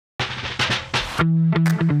Hello,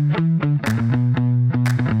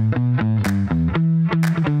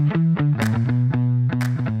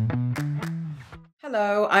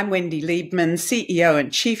 I'm Wendy Liebmann, CEO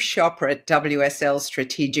and Chief Shopper at WSL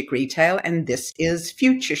Strategic Retail, and this is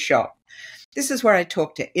Future Shop. This is where I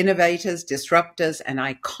talk to innovators, disruptors, and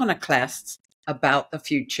iconoclasts about the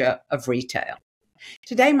future of retail.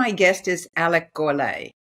 Today, my guest is Alex Gourlay.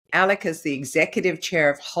 Alex is the Executive Chair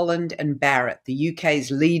of Holland Barrett, the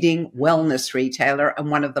UK's leading wellness retailer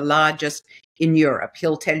and one of the largest in Europe.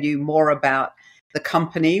 He'll tell you more about the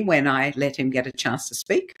company when I let him get a chance to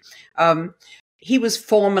speak. He was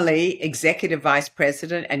formerly Executive Vice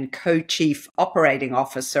President and Co-Chief Operating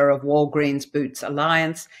Officer of Walgreens Boots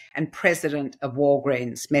Alliance and President of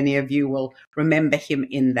Walgreens. Many of you will remember him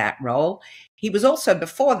in that role. He was also,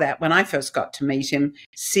 before that, when I first got to meet him,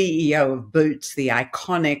 CEO of Boots, the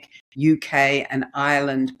iconic UK and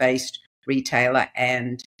Ireland-based retailer.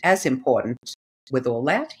 And as important with all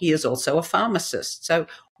that, he is also a pharmacist. So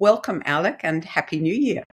welcome, Alex, and Happy New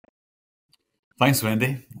Year. Thanks,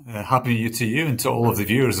 Wendy. Happy New Year to you and to all of the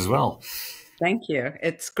viewers as well. Thank you.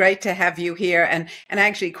 It's great to have you here, and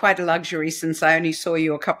actually quite a luxury since I only saw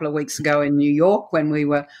you a couple of weeks ago in New York when we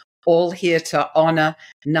were all here to honor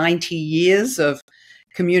 90 years of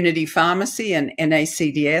community pharmacy and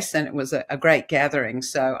NACDS, and it was a great gathering.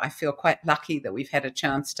 So I feel quite lucky that we've had a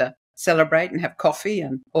chance to celebrate and have coffee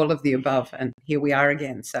and all of the above, and here we are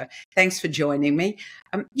again. So thanks for joining me.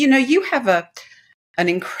 You have an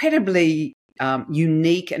incredibly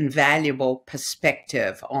unique and valuable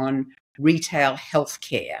perspective on retail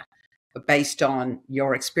healthcare based on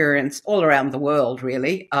your experience all around the world,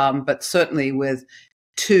 really, but certainly with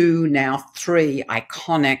 2, now 3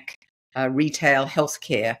 iconic retail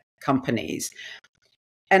healthcare companies.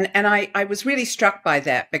 And I was really struck by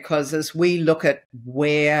that because as we look at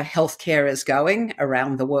where healthcare is going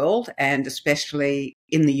around the world, and especially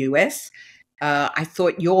in the US, I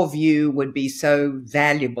thought your view would be so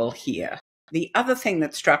valuable here. The other thing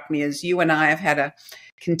that struck me is you and I have had a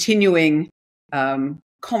continuing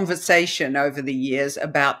conversation over the years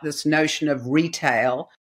about this notion of retail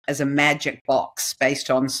as a magic box based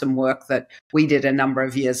on some work that we did a number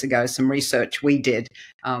of years ago, some research we did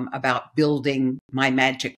about building my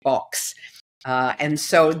magic box. And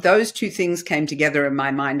so those 2 things came together in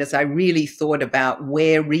my mind as I really thought about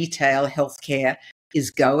where retail healthcare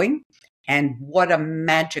is going and what a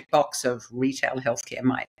magic box of retail healthcare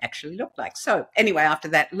might actually look like. So anyway, after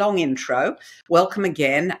that long intro, welcome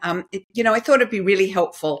again. I thought it'd be really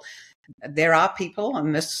helpful. There are people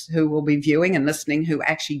on this who will be viewing and listening who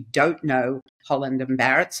actually don't know Holland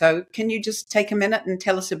Barrett. So can you just take a minute and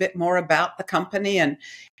tell us a bit more about the company and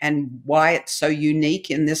why it's so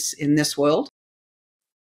unique in this world?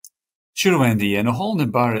 Sure, Wendy. And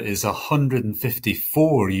Holland Barrett is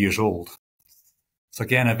 154 years old. So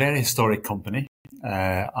again, a very historic company,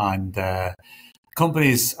 and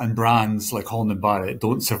companies and brands like Holland Barrett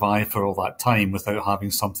don't survive for all that time without having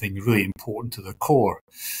something really important to their core.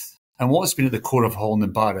 And what's been at the core of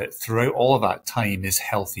Holland Barrett throughout all of that time is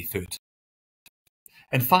healthy food.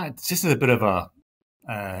 In fact, just as a bit of a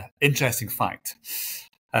interesting fact,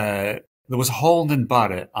 there was Holland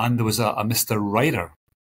Barrett and there was a Mr. Ryder.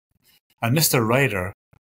 And Mr. Ryder,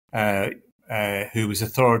 who was a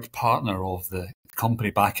third partner of the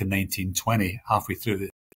company back in 1920,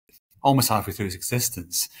 almost halfway through his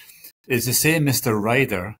existence, is the same Mr.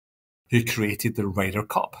 Ryder who created the Ryder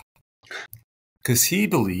Cup. Because he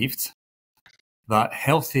believed that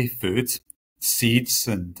healthy food, seeds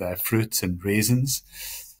and fruits and raisins,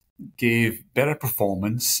 gave better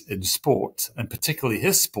performance in sport, and particularly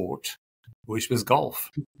his sport, which was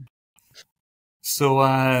golf. So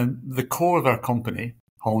the core of our company,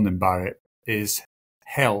 Holland Barrett, is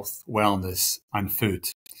health, wellness, and food.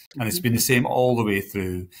 And it's been the same all the way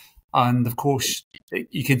through. And of course,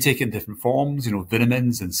 you can take it in different forms,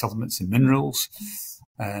 vitamins and supplements and minerals,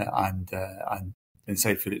 and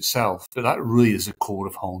inside food itself. But that really is the core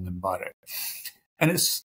of Holland Barrett. And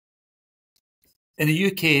it's, in the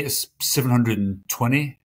UK, it's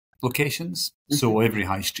 720 locations. So every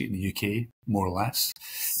high street in the UK, more or less.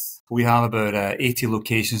 We have about 80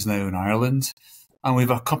 locations now in Ireland. And we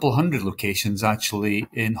have a couple hundred locations actually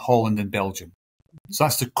in Holland and Belgium. So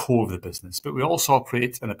that's the core of the business. But we also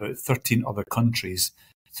operate in about 13 other countries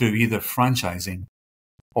through either franchising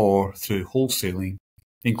or through wholesaling,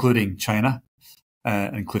 including China,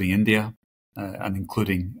 including India, and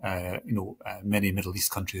including many Middle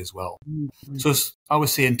East countries as well. Mm-hmm. So it's, I would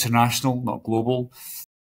say, international, not global.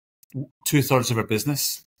 2/3 of our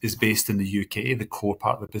business is based in the UK, the core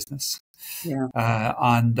part of the business. Yeah.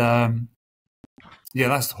 Yeah,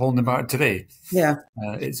 that's Holland Barrett today. Yeah.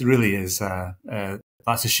 It really is.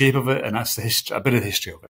 That's the shape of it, and that's the history, a bit of the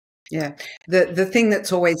history of it. Yeah. The thing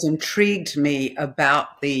that's always intrigued me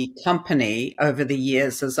about the company over the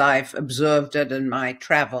years, as I've observed it in my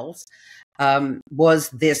travels, was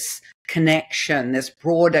this connection, this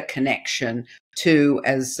broader connection to,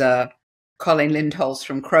 as Colin Lindholz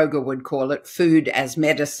from Kroger would call it, food as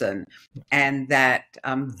medicine, and that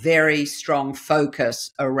very strong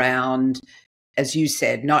focus around, as you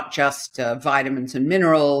said, not just vitamins and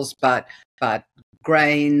minerals, but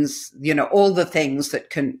grains, all the things that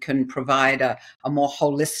can provide a more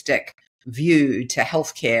holistic view to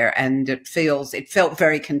healthcare. And it felt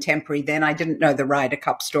very contemporary then. I didn't know the Ryder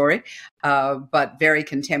Cup story, but very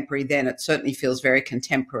contemporary then. It certainly feels very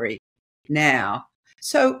contemporary now.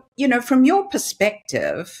 So, from your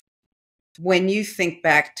perspective, when you think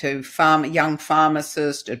back to young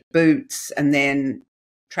pharmacist at Boots and then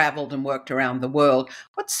traveled and worked around the world,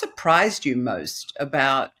 what surprised you most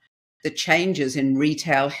about the changes in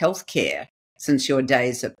retail healthcare since your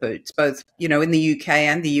days at Boots, both, in the UK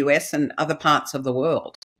and the US and other parts of the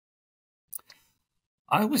world?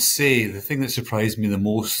 I would say the thing that surprised me the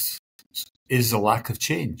most is the lack of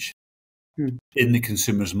change in the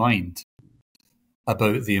consumer's mind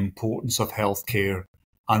about the importance of healthcare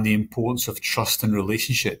and the importance of trust and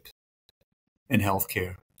relationship in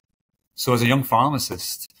healthcare. So as a young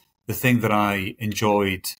pharmacist, the thing that I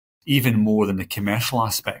enjoyed even more than the commercial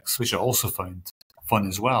aspects, which I also found fun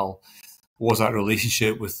as well, was that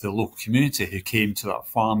relationship with the local community who came to that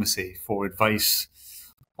pharmacy for advice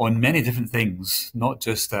on many different things, not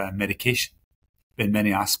just medication, in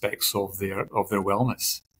many aspects of their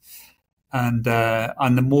wellness. And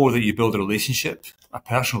the more that you build a relationship, a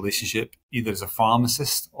personal relationship, either as a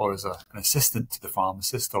pharmacist or as an assistant to the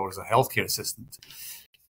pharmacist or as a healthcare assistant,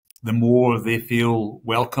 the more they feel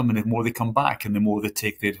welcome and the more they come back and the more they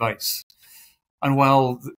take the advice. And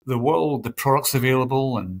while the products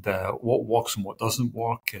available and what works and what doesn't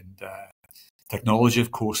work, and technology,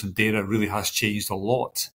 of course, and data really has changed a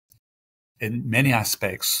lot in many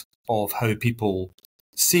aspects of how people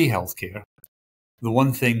see healthcare, the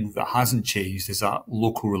one thing that hasn't changed is that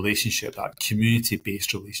local relationship, that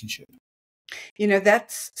community-based relationship.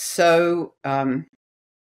 That's so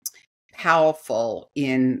powerful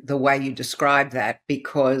in the way you describe that,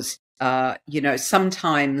 because,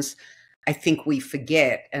 sometimes I think we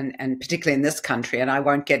forget, and particularly in this country, and I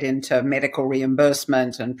won't get into medical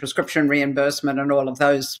reimbursement and prescription reimbursement and all of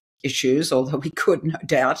those issues, although we could, no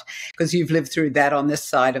doubt, because you've lived through that on this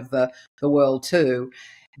side of the world too,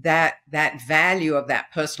 that value of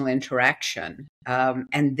that personal interaction.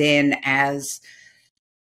 And then as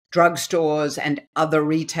drugstores and other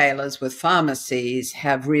retailers with pharmacies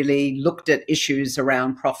have really looked at issues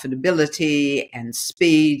around profitability and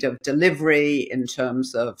speed of delivery in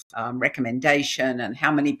terms of recommendation and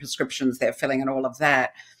how many prescriptions they're filling and all of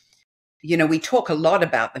that. We talk a lot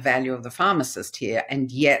about the value of the pharmacist here,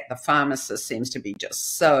 and yet the pharmacist seems to be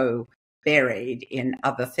just so buried in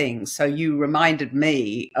other things. So you reminded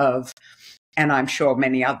me of, and I'm sure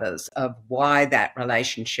many others, of why that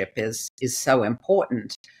relationship is so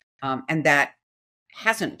important. And that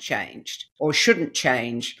hasn't changed or shouldn't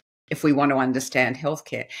change if we want to understand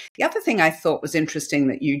healthcare. The other thing I thought was interesting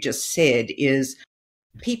that you just said is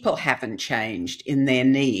people haven't changed in their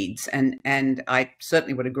needs. And I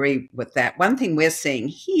certainly would agree with that. One thing we're seeing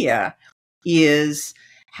here is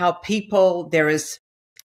how there is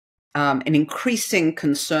an increasing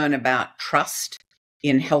concern about trust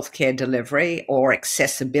in healthcare delivery, or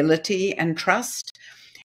accessibility and trust.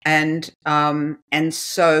 And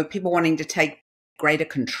so people wanting to take greater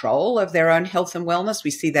control of their own health and wellness. We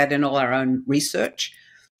see that in all our own research.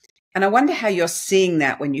 And I wonder how you're seeing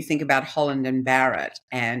that when you think about Holland and Barrett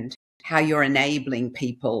and how you're enabling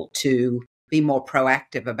people to be more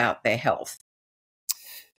proactive about their health.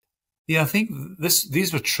 Yeah, I think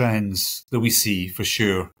these are trends that we see for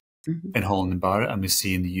sure in Holland and Barrett, and we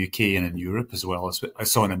see in the UK and in Europe as well as I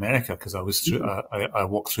saw in America, because I was through, I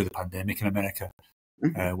walked through the pandemic in America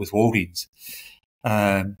with Walgreens.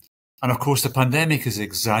 And of course, the pandemic has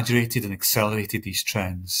exaggerated and accelerated these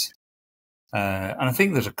trends. And I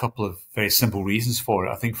think there's a couple of very simple reasons for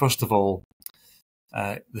it. I think, first of all,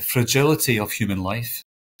 the fragility of human life.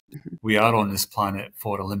 We are on this planet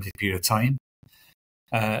for a limited period of time.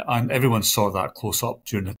 And everyone saw that close up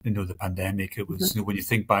during the pandemic. It was, when you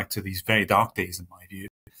think back to these very dark days, in my view,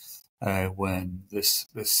 when this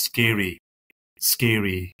scary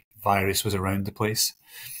virus was around the place,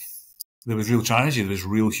 there was real tragedy, there was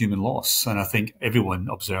real human loss. And I think everyone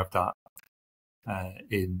observed that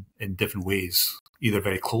in different ways, either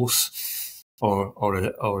very close or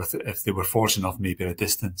if they were fortunate enough, maybe at a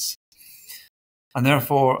distance. And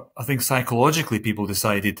therefore, I think psychologically people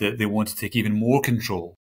decided that they want to take even more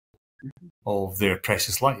control of their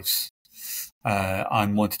precious lives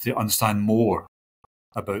and wanted to understand more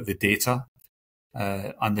about the data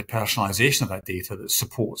and the personalization of that data that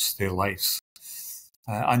supports their lives.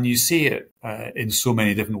 And you see it in so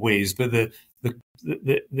many different ways, but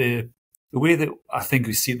the way that I think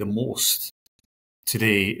we see it the most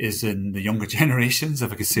today is in the younger generations,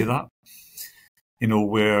 if I could say that.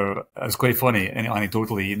 Where it's quite funny, and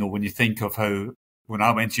anecdotally, when you think of how, when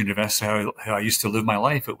I went to university, how I used to live my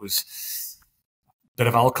life, it was a bit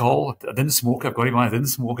of alcohol. I didn't smoke. I've got to be honest, I didn't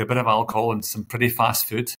smoke. A bit of alcohol and some pretty fast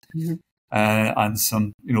food, and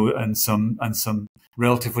some, and some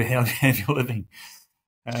relatively heavy living.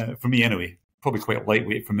 For me, anyway, probably quite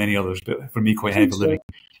lightweight for many others, but for me, quite heavy living.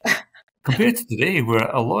 Compared to today,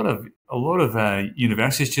 where a lot of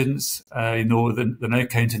university students, they're now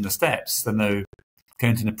counting the steps. They're now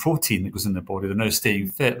counting the protein that goes in the body. They're now staying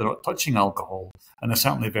fit. They're not touching alcohol, and they're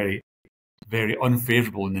certainly very, very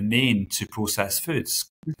unfavourable in the main to processed foods.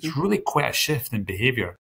 It's really quite a shift in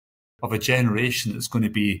behaviour of a generation that's going to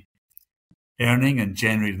be earning and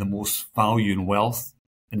generating the most value and wealth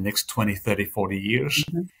in the next 20, 30, 40 years.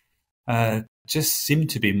 Just seem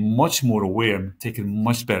to be much more aware and taking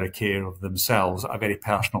much better care of themselves at a very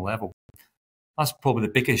personal level. That's probably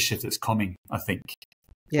the biggest shift that's coming, I think,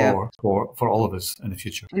 for all of us in the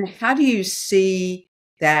future. And how do you see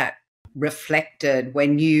that reflected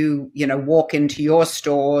when you walk into your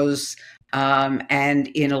stores and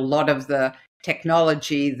in a lot of the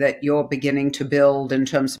technology that you're beginning to build in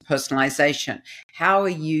terms of personalization? How are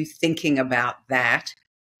you thinking about that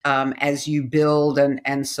as you build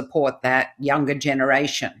and support that younger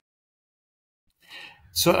generation?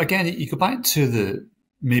 So again, you go back to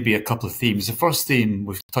maybe a couple of themes. The first theme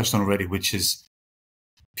we've touched on already, which is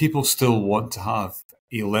people still want to have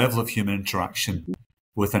a level of human interaction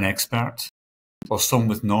with an expert or someone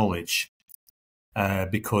with knowledge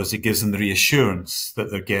because it gives them the reassurance that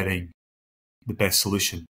they're getting the best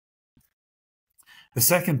solution. The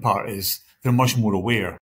second part is they're much more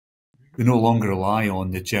aware. They no longer rely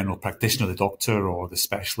on the general practitioner, the doctor or the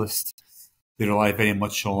specialist. They rely very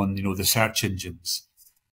much on, the search engines,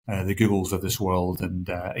 the Googles of this world, and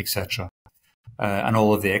etc. And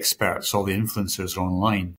all of the experts, all the influencers are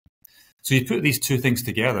online. So you put these two things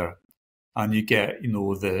together, and you get,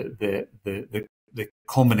 the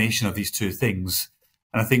combination of these two things.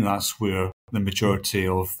 And I think that's where the majority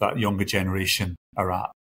of that younger generation are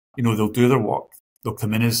at. They'll do their work. They'll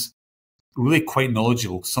come in as really quite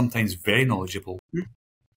knowledgeable, sometimes very knowledgeable.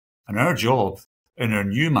 And our job in our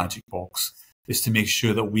new magic box is to make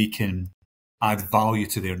sure that we can add value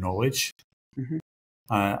to their knowledge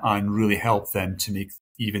and really help them to make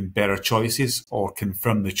even better choices or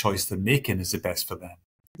confirm the choice they're making is the best for them.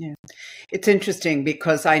 Yeah, it's interesting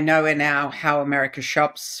because I know in our How America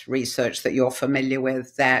Shops research that you're familiar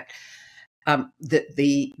with that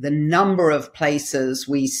the number of places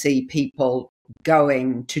we see people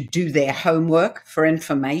going to do their homework for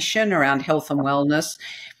information around health and wellness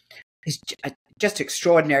is just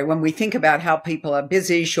extraordinary. When we think about how people are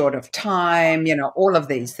busy, short of time, all of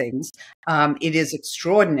these things, it is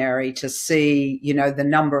extraordinary to see, the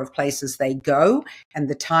number of places they go and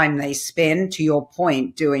the time they spend, to your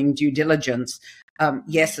point, doing due diligence.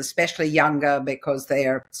 Yes, especially younger because they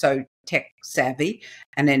are so tech savvy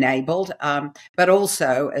and enabled. But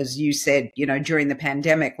also, as you said, during the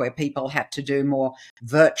pandemic where people had to do more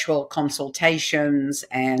virtual consultations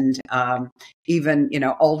and even,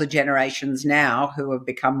 older generations now who have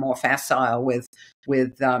become more facile with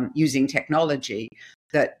using technology,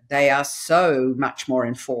 that they are so much more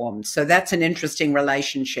informed. So that's an interesting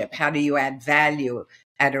relationship. How do you add value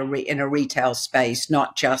in a retail space,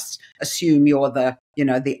 not just assume you're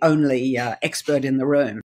the only expert in the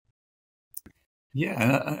room?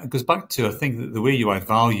 Yeah, and it goes back to, I think, that the way you add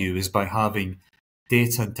value is by having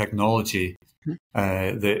data and technology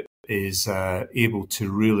that is able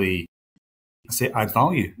to really, add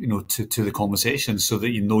value, to the conversation, so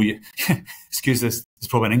that excuse this, it's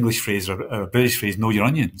probably an English phrase or a British phrase, know your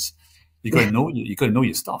onions. You got to know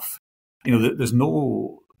your stuff. There's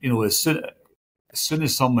no, as soon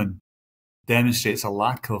as someone demonstrates a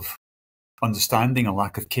lack of understanding, a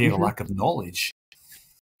lack of care, a lack of knowledge,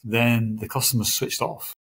 then the customer's switched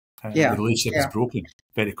off. The relationship is broken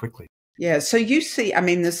very quickly. Yeah. So you see,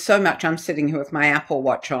 there's so much. I'm sitting here with my Apple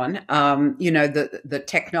Watch on, the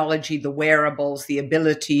technology, the wearables, the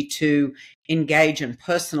ability to engage and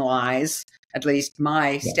personalize, at least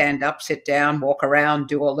my stand up, sit down, walk around,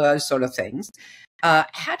 do all those sort of things.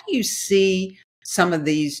 How do you see some of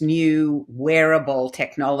these new wearable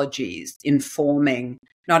technologies informing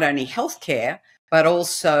not only healthcare, but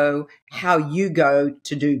also how you go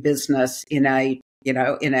to do business in a,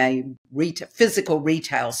 physical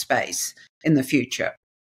retail space in the future.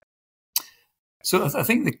 So I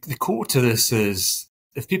think the core to this is,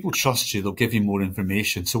 if people trust you, they'll give you more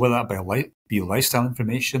information. So whether that be lifestyle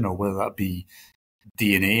information, or whether that be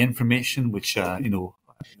DNA information, which,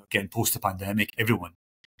 again, post the pandemic, everyone's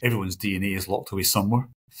DNA is locked away somewhere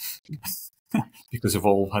because we've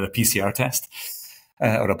all had a PCR test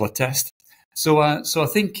or a blood test. So I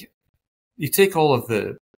think you take all of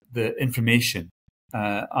the information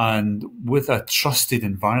and with a trusted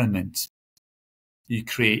environment, you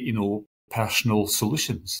create, personal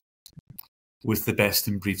solutions with the best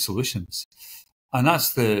in breed solutions. And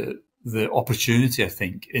that's the opportunity, I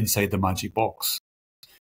think, inside the magic box,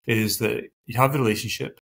 is that you have the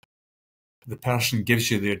relationship, the person gives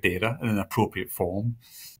you their data in an appropriate form,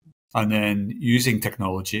 and then using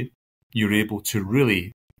technology, you're able to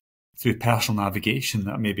really, through personal navigation,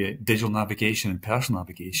 that may be digital navigation and personal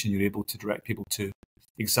navigation, you're able to direct people to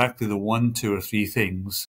exactly the 1, 2, or 3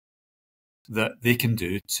 things that they can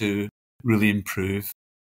do to really improve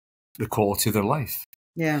the quality of their life.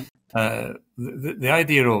 Yeah. The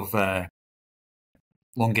idea of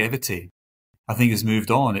longevity, I think, has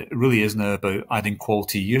moved on. It really is now about adding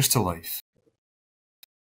quality years to life.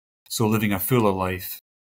 So living a fuller life,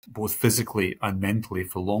 both physically and mentally,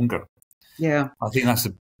 for longer. Yeah. I think that's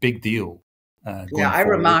a big deal. I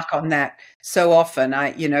remark on that so often.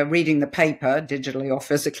 Reading the paper digitally or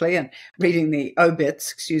physically, and reading the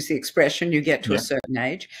obits, excuse the expression, you get to a certain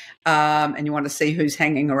age, and you want to see who's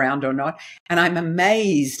hanging around or not. And I'm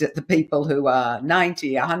amazed at the people who are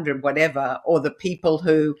 90, 100, whatever, or the people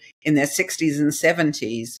who in their 60s and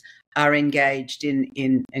 70s are engaged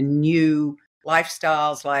in new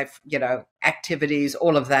lifestyles, activities,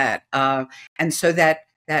 all of that. And so that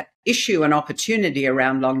issue and opportunity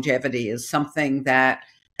around longevity is something that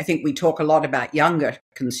I think we talk a lot about younger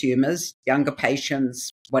consumers, younger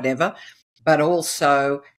patients, whatever, but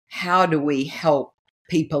also how do we help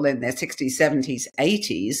people in their 60s, 70s,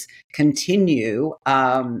 80s continue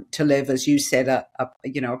to live, as you said, a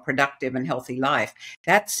productive and healthy life.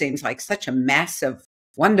 That seems like such a massive,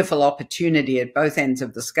 wonderful opportunity at both ends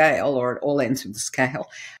of the scale, or at all ends of the scale.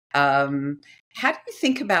 How do you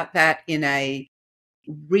think about that in a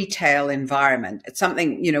retail environment? It's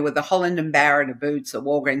something, with the Holland Barrett, or Boots, or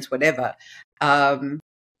Walgreens, whatever,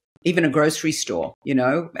 even a grocery store,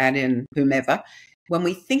 and in whomever. When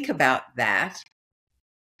we think about that,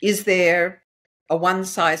 is there a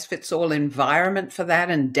one-size-fits-all environment for that,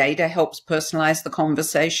 and data helps personalize the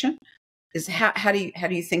conversation? How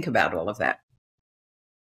do you think about all of that?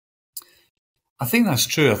 I think that's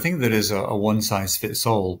true. I think there is a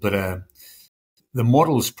one-size-fits-all, but the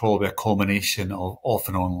model is probably a combination of off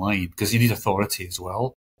and online, because you need authority as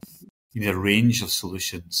well. You need a range of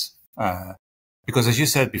solutions. Because as you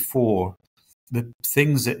said before, the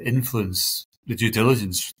things that influence the due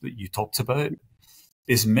diligence that you talked about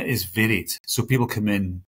is varied. So people come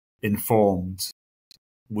in informed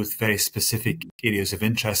with very specific areas of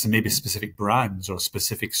interest, and maybe specific brands or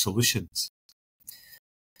specific solutions.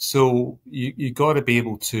 So you got to be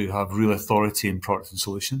able to have real authority in products and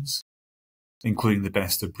solutions, including the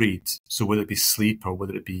best of breed. So whether it be sleep, or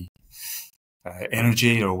whether it be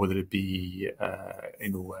energy, or whether it be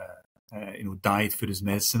diet, food as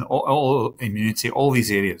medicine, all immunity, all these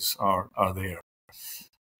areas are there.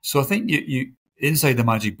 So I think you inside the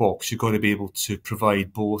magic box, you've got to be able to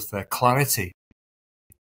provide both clarity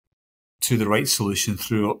to the right solution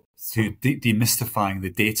through demystifying the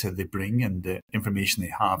data they bring and the information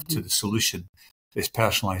they have to the solution that's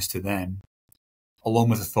personalized to them, along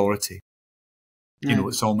with authority.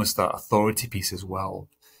 It's almost that authority piece as well.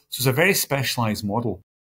 So it's a very specialized model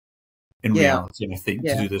in reality, and I think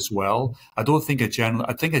to do this well. I think a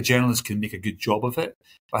journalist can make a good job of it,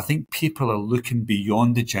 but I think people are looking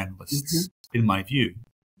beyond the journalists, in my view,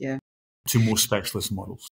 to more specialist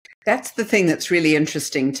models. That's the thing that's really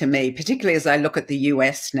interesting to me, particularly as I look at the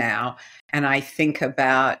US now, and I think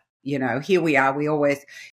about, here we are, we always,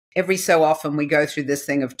 every so often we go through this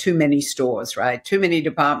thing of too many stores, right? Too many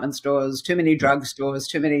department stores, too many drug stores,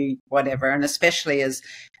 too many whatever. And especially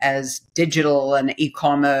as digital and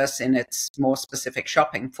e-commerce in its more specific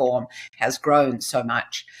shopping form has grown so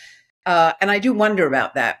much. And I do wonder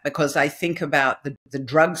about that, because I think about the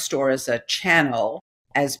drugstore as a channel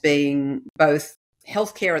as being both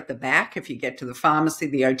healthcare at the back, if you get to the pharmacy,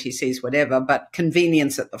 the OTCs, whatever, but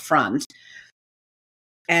convenience at the front.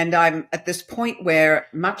 And I'm at this point where,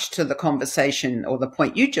 much to the conversation or the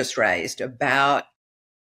point you just raised about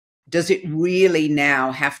does it really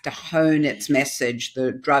now have to hone its message,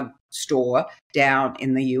 the drugstore down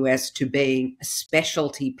in the US, to being a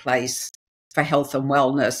specialty place for health and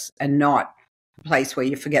wellness and not a place where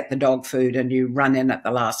you forget the dog food and you run in at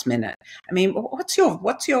the last minute? I mean, what's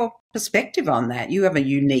your perspective on that? You have a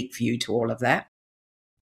unique view to all of that.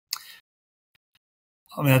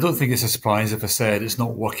 I mean, I don't think it's a surprise if I said it's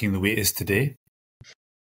not working the way it is today.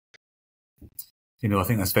 I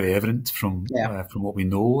think that's very evident from what we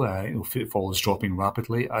know. Footfall is dropping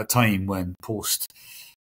rapidly at a time when post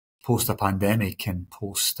a pandemic and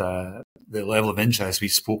post the level of interest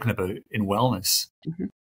we've spoken about in wellness. Mm-hmm.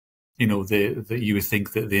 That you would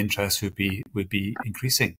think that the interest would be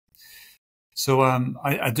increasing. So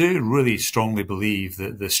I do really strongly believe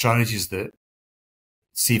that the strategies that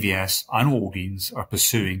CVS and Walgreens are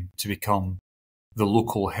pursuing to become the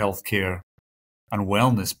local healthcare and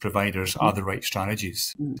wellness providers are the right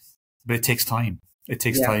strategies. But it takes time. It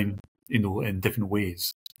takes time, in different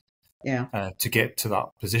ways to get to that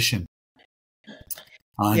position.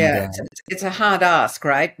 And, it's a hard ask,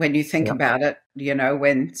 right? When you think about it,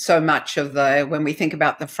 when so much of when we think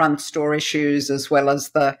about the front store issues as well as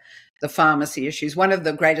the pharmacy issues, one of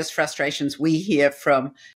the greatest frustrations we hear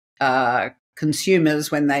from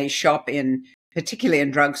consumers when they shop particularly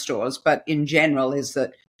in drugstores, but in general, is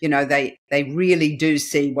that, they really do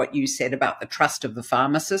see what you said about the trust of the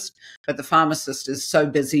pharmacist, but the pharmacist is so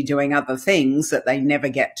busy doing other things that they never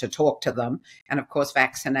get to talk to them. And of course,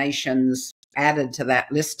 vaccinations added to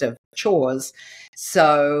that list of chores.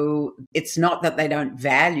 So it's not that they don't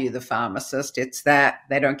value the pharmacist, it's that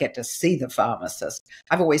they don't get to see the pharmacist.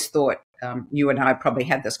 I've always thought, you and I probably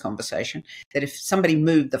had this conversation, that if somebody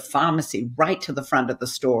moved the pharmacy right to the front of the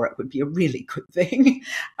store, it would be a really good thing.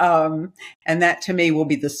 And that to me will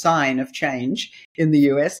be the sign of change in the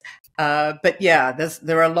US. But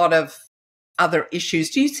there are a lot of other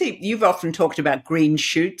issues. Do you see, you've often talked about green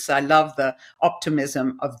shoots. I love the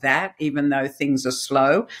optimism of that, even though things are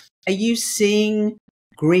slow. Are you seeing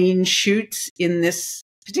green shoots in this,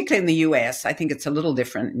 particularly in the US? I think it's a little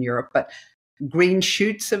different in Europe, but green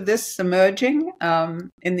shoots of this emerging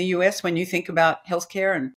in the US when you think about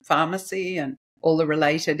healthcare and pharmacy and all the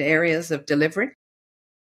related areas of delivery?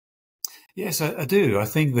 Yes, I do. I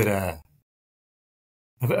think that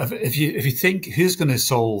if you think who's going to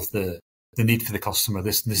solve the need for the customer,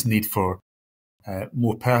 this need for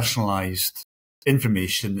more personalized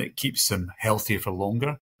information that keeps them healthier for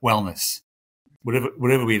longer, wellness,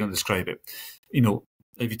 whatever way you don't describe it.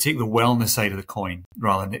 If you take the wellness side of the coin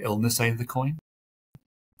rather than the illness side of the coin,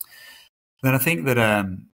 then I think that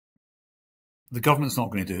the government's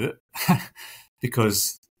not going to do it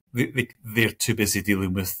because they're too busy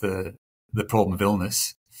dealing with the problem of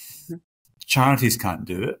illness. Charities can't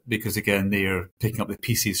do it because, again, they're picking up the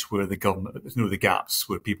pieces where the government, the gaps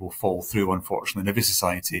where people fall through, unfortunately, in every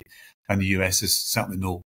society, and the US is certainly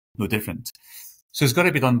no different. So it's got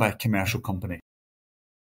to be done by a commercial company.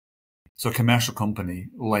 So a commercial company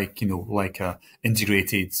like a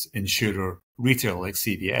integrated insurer retailer like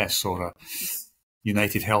CVS or a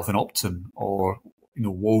United Health and Optum or,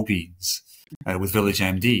 Walgreens with Village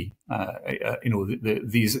MD,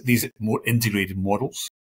 these more integrated models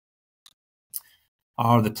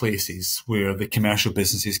are the places where the commercial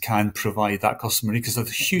businesses can provide that customer need because there's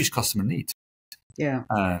a huge customer need.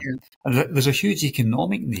 And there's a huge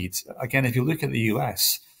economic need. Again, if you look at the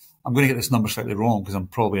US, I'm going to get this number slightly wrong because I'm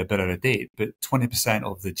probably a bit out of date, but 20%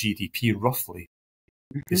 of the GDP roughly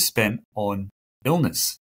is spent on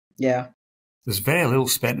illness. There's very little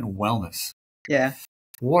spent on wellness.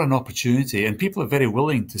 What an opportunity. And people are very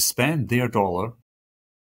willing to spend their dollar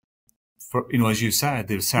for, as you said,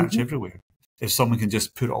 they search everywhere. If someone can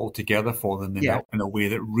just put it all together for them in a way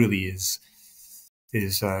that really is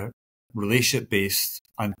relationship based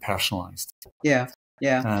and personalized.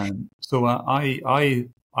 So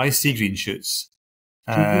I see green shoots.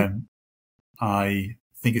 I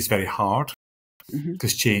think it's very hard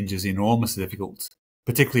because change is enormously difficult,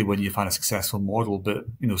 particularly when you've had a successful model. But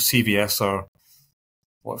CVS are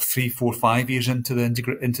 3, 4, 5 years into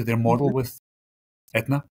their model with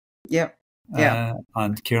Aetna,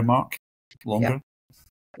 and Caremark. Longer.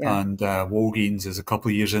 And Walgreens is a couple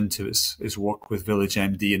of years into its work with Village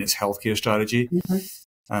MD and its healthcare strategy.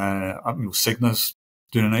 Cigna's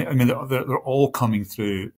doing it. I mean, they're all coming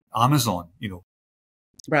through Amazon,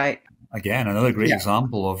 Right. Again, another great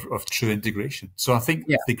example of true integration. So I think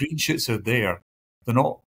the green shoots are there. They're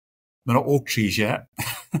not oak trees yet.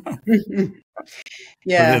 It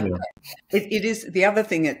is the other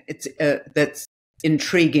thing that's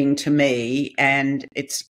intriguing to me, and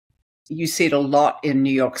you see it a lot in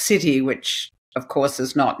New York City, which of course,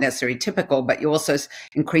 is not necessarily typical, but you also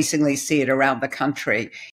increasingly see it around the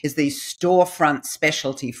country, is these storefront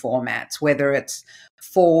specialty formats, whether it's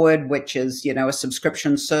Forward, which is, a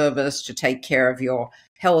subscription service to take care of your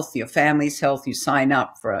health, your family's health. You sign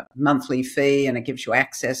up for a monthly fee and it gives you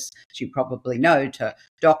access, as you probably know, to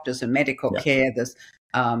doctors and medical care. There's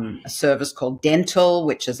a service called Dental,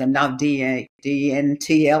 which is another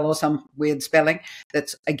DNTL or some weird spelling.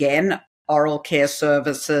 That's, again, oral care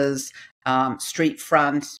services, street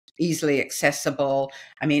front, easily accessible.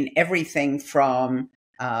 I mean, everything from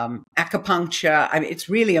acupuncture. I mean, it's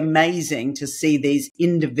really amazing to see these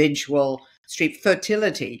individual street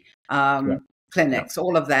fertility clinics,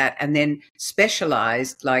 all of that, and then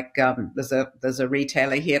specialized, like there's a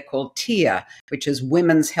retailer here called TIA, which is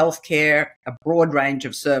women's healthcare, a broad range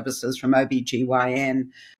of services from OBGYN,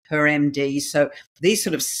 her MD. So these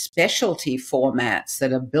sort of specialty formats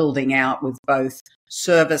that are building out with both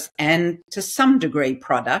service and to some degree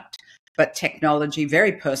product, but technology,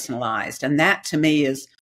 very personalized. And that to me is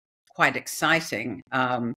quite exciting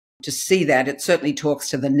to see that. It certainly talks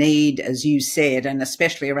to the need, as you said, and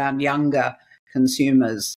especially around younger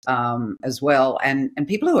consumers as well, and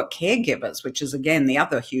people who are caregivers, which is, again, the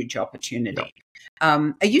other huge opportunity.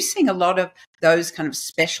 Are you seeing a lot of those kind of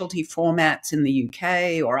specialty formats in the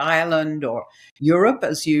UK or Ireland or Europe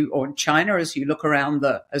or China as you look around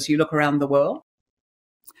the world?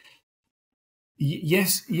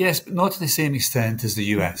 Yes, but not to the same extent as the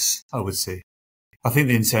US, I would say. I think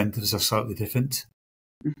the incentives are slightly different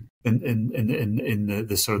in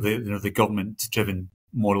the sort of the government-driven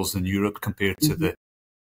models in Europe compared to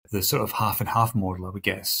the sort of half and half model, I would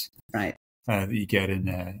guess. Right. That you get in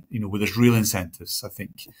where there's real incentives, I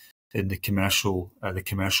think, in the commercial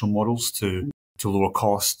models to lower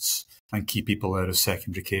costs and keep people out of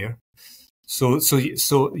secondary care. So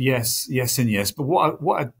yes, and yes. But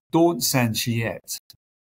what I don't sense yet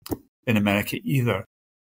in America either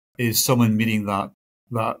is someone meeting that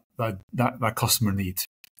customer need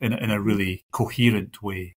in a really coherent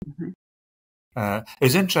way. It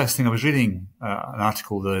was interesting. I was reading an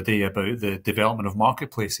article the other day about the development of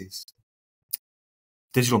marketplaces,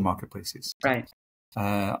 digital marketplaces, right?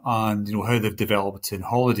 And how they've developed in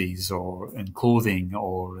holidays or in clothing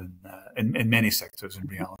or in many sectors in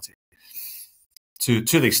reality. To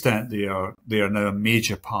the extent they are now a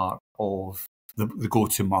major part of the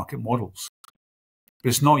go-to market models. But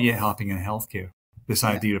it's not yet happening in healthcare. This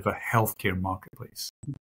idea of a healthcare marketplace,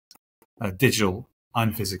 digital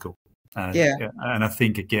and physical. And I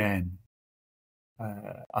think again,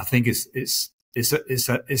 I think it's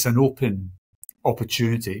an open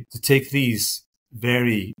opportunity to take these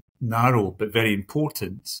very narrow but very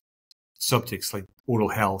important subjects like oral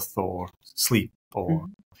health or sleep or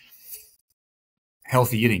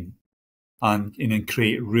healthy eating, and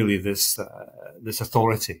create really this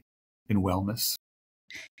authority in wellness.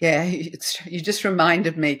 Yeah, you just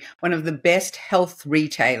reminded me, one of the best health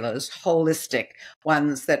retailers, holistic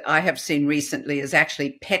ones that I have seen recently is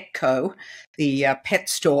actually Petco, the pet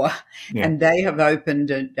store. Yeah. And they have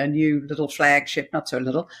opened a new little flagship, not so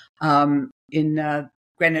little, in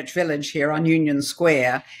Greenwich Village here on Union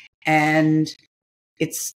Square. And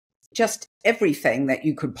it's just everything that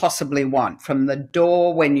you could possibly want, from the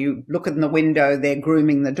door when you look in the window, they're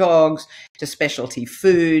grooming the dogs, to specialty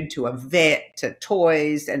food, to a vet, to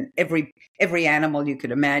toys, and every animal you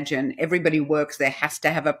could imagine. Everybody works there has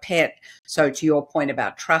to have a pet. So to your point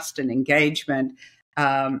about trust and engagement,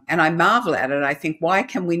 and I marvel at it. I think, why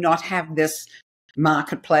can we not have this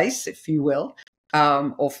marketplace, if you will,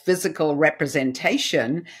 or physical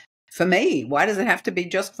representation for me? Why does it have to be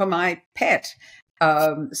just for my pet?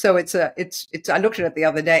 So it's I looked at it the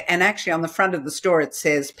other day, and actually on the front of the store, it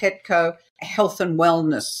says Petco, a health and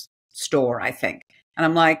wellness store, I think. And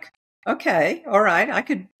I'm like, okay, all right, I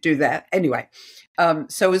could do that. Anyway,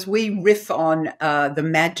 so as we riff on the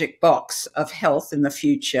magic box of health in the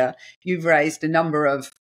future, you've raised a number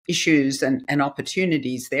of issues and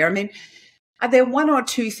opportunities there. I mean, are there one or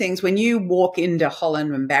two things when you walk into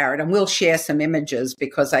Holland Barrett, and we'll share some images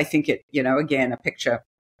because I think it, again, a picture,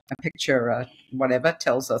 whatever,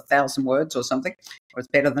 tells 1,000 words or something, or it's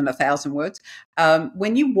better than 1,000 words.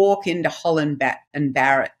 When you walk into Holland and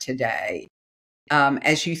Barrett today,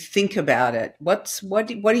 as you think about it, what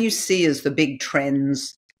do you see as the big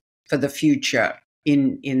trends for the future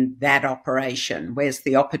in that operation? Where's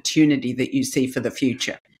the opportunity that you see for the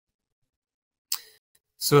future?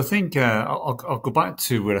 So I think I'll go back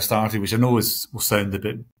to where I started, which I know will sound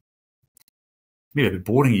maybe a bit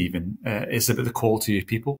boring even. It's about the quality of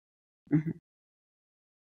people. Mm-hmm.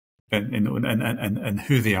 And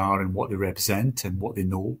who they are and what they represent and what they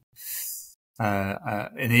know.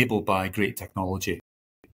 enabled by great technology.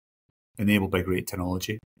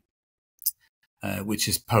 Which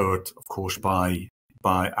is powered, of course, by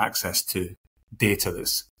access to data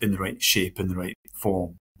that's in the right shape, in the right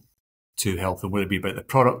form to health, and whether it be about the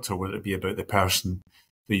product or whether it be about the person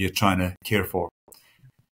that you're trying to care for.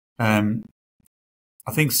 I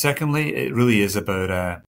think, secondly, it really is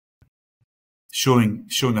about showing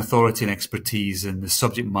authority and expertise in the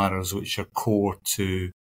subject matters which are core to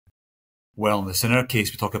wellness. In our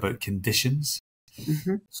case, we talk about conditions.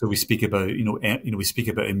 Mm-hmm. So we speak about, we speak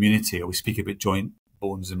about immunity, or we speak about joint,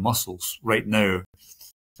 bones, and muscles. Right now,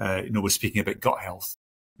 we're speaking about gut health,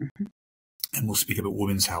 mm-hmm. and we'll speak about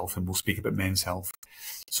women's health, and we'll speak about men's health.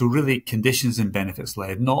 So really, conditions and benefits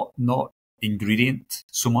led, not ingredient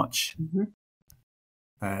so much, mm-hmm.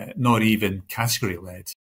 Not even category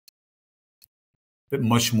led, but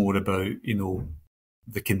much more about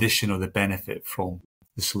the condition or the benefit from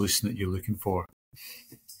the solution that you're looking for.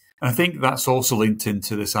 And I think that's also linked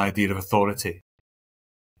into this idea of authority.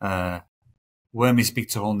 When we speak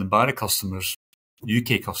to Holland Barrett customers,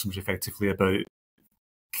 UK customers effectively, about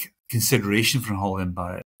consideration from Holland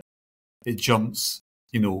Barrett, it jumps,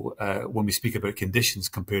 when we speak about conditions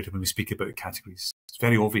compared to when we speak about categories. It's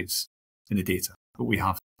very obvious in the data, but we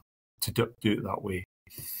have to do it that way.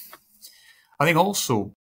 I think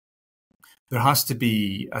also there has to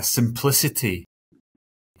be a simplicity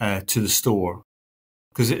to the store.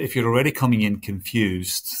 Because if you're already coming in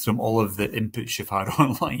confused from all of the inputs you've had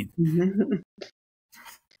online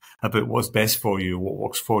about what's best for you, what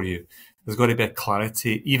works for you, there's got to be a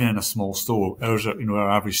clarity, even in a small store.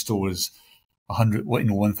 Our average store is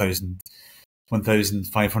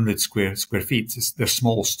 1,500 square feet. They're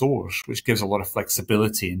small stores, which gives a lot of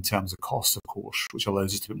flexibility in terms of cost, of course, which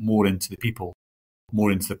allows us to put more into the people,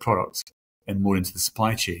 more into the products, and more into the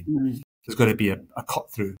supply chain. Mm. There's got to be a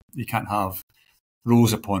cut through. You can't have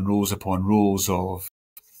rows upon rows upon rows of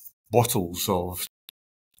bottles of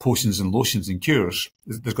potions and lotions and cures.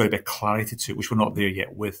 There's got to be a clarity to it, which we're not there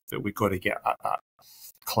yet with, but we've got to get at that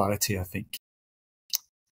clarity, I think.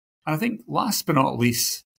 And I think last but not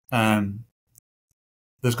least,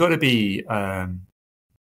 there's got to be a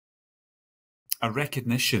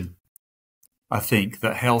recognition, I think,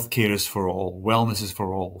 that healthcare is for all, wellness is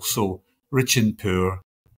for all. So rich and poor,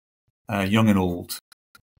 young and old,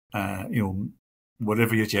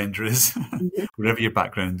 whatever your gender is, whatever your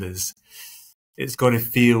background is, it's got to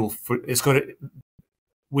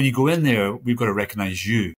when you go in there, we've got to recognize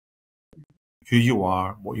you, who you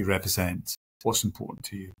are, what you represent, what's important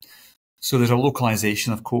to you. So there's a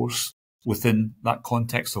localization, of course, within that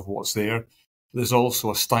context of what's there. There's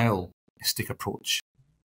also a stylistic approach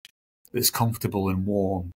that's comfortable and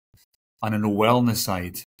warm, and in the wellness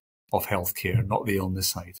side of healthcare, not the illness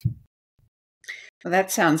side. Well,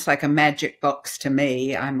 that sounds like a magic box to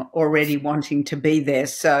me. I'm already wanting to be there.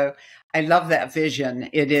 So I love that vision.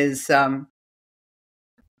 It is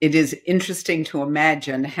interesting to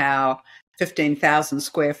imagine how 15,000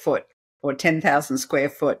 square foot or 10,000 square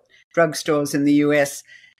foot drugstores in the US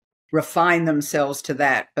refine themselves to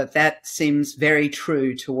that. But that seems very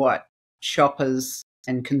true to what shoppers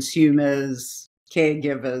and consumers,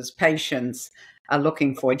 caregivers, patients are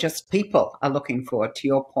looking for, just people are looking for, to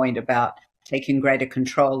your point about taking greater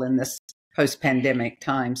control in this post-pandemic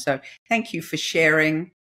time. So thank you for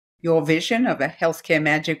sharing your vision of a healthcare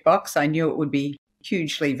magic box. I knew it would be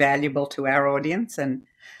hugely valuable to our audience. And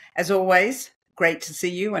as always, great to see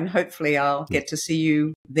you. And hopefully I'll get to see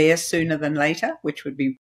you there sooner than later, which would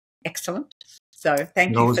be excellent. So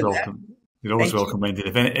thank you for that. You're always welcome, Wendy.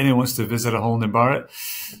 If anyone wants to visit a Holland Barrett,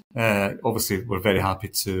 obviously we're very happy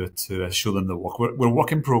to show them the work. We're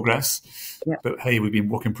work in progress, but hey, we've been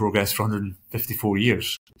work in progress for 154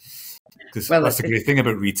 years. That's the great thing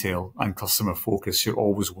about retail and customer focus. You're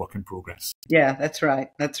always work in progress. Yeah, that's right.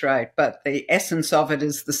 That's right. But the essence of it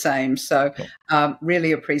is the same. So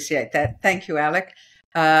really appreciate that. Thank you, Alec.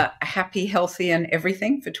 Happy, healthy and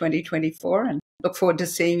everything for 2024, and look forward to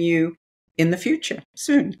seeing you in the future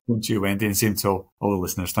soon. Thank you, Wendy, and same to all the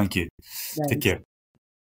listeners. Thank you. Thanks. Take care.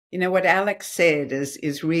 What Alex said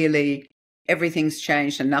is really everything's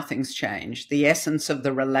changed and nothing's changed. The essence of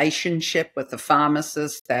the relationship with the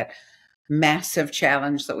pharmacist, that massive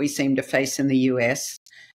challenge that we seem to face in the US,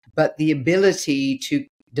 but the ability to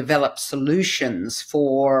develop solutions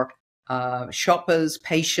for shoppers,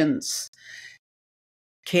 patients,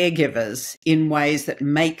 caregivers in ways that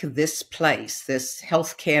make this place, this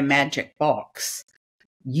healthcare magic box,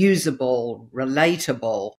 usable,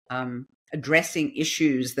 relatable, addressing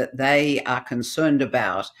issues that they are concerned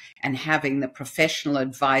about, and having the professional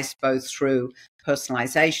advice both through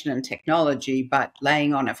personalization and technology, but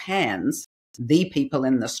laying on of hands the people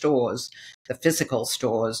in the stores, the physical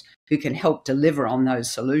stores, who can help deliver on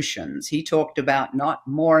those solutions. He talked about not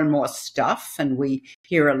more and more stuff, and we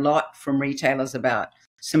hear a lot from retailers about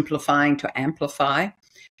simplifying to amplify,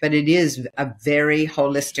 but it is a very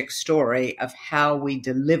holistic story of how we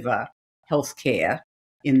deliver healthcare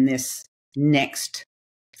in this next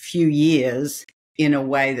few years in a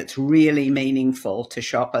way that's really meaningful to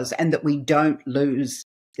shoppers, and that we don't lose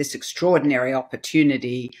this extraordinary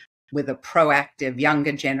opportunity with a proactive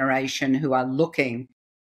younger generation who are looking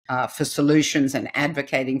for solutions and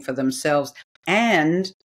advocating for themselves,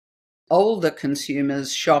 and older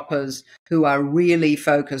consumers, shoppers who are really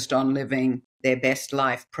focused on living their best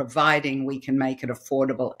life, providing we can make it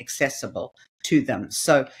affordable, accessible to them.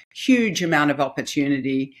 So huge amount of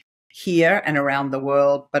opportunity here and around the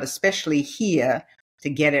world, but especially here to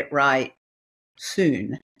get it right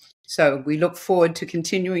soon. So we look forward to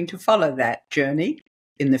continuing to follow that journey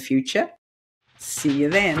in the future. See you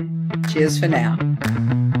then. Cheers for now.